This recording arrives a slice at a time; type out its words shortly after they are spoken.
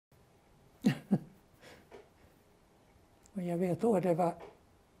Och jag vet att det var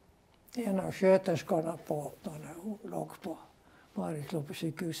en av sköterskorna när hon låg på Marit låg på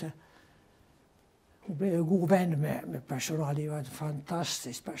sykhuset. Hon blev en god vän med personal. Det var en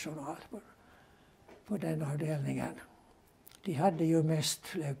fantastisk personal på den avdelningen. De hade ju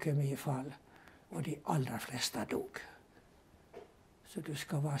mest leukemifall och de allra flesta dog. Så du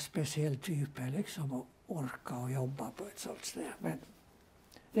ska vara speciell typ liksom och orka och jobba på ett sånt ställe. Men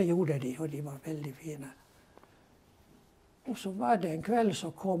det gjorde de och de var väldigt fina. Och så var det en kväll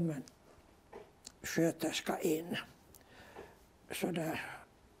så kom en sköterska in. Så där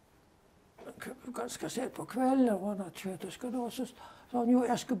ganska sent på kvällen var nattsköterska då. Så sa hon, jo,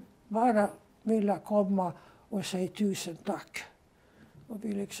 jag skulle bara vilja komma och säga 1000 tack. Och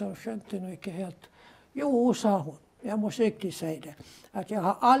vi liksom skönte nog inte helt. Jo, sa hon, jag måste riktigt säga det. Att jag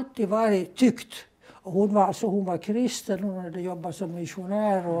har alltid varit tyckt. Och hon var kristen, hon hade jobbat som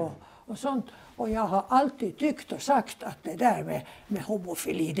missionär och sånt. Och jag har alltid tyckt och sagt att det där med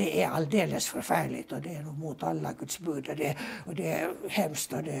homofili, det är alldeles förfärligt. Och det är nog mot alla Guds bud. Och det är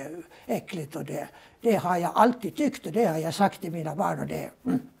hemskt och det är äckligt. Och det har jag alltid tyckt och det har jag sagt till mina barn.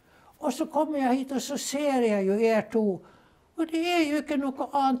 Och så kommer jag hit och så ser jag ju er två. Och det är ju inte något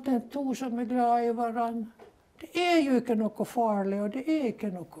annat än två som är glada i varann. Det är ju inte något farligt och det är inte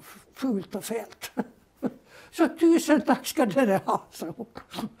något fult och fält. Så 1000 tack ska det ha, sa hon.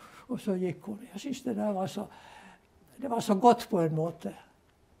 Och så gick hon. Jag syns det var så gott på en måte.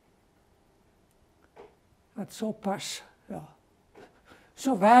 Att så pass, ja.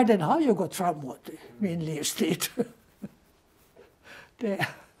 Så världen har ju gått framåt i min livstid.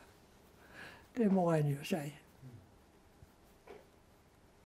 Det må en ju säga.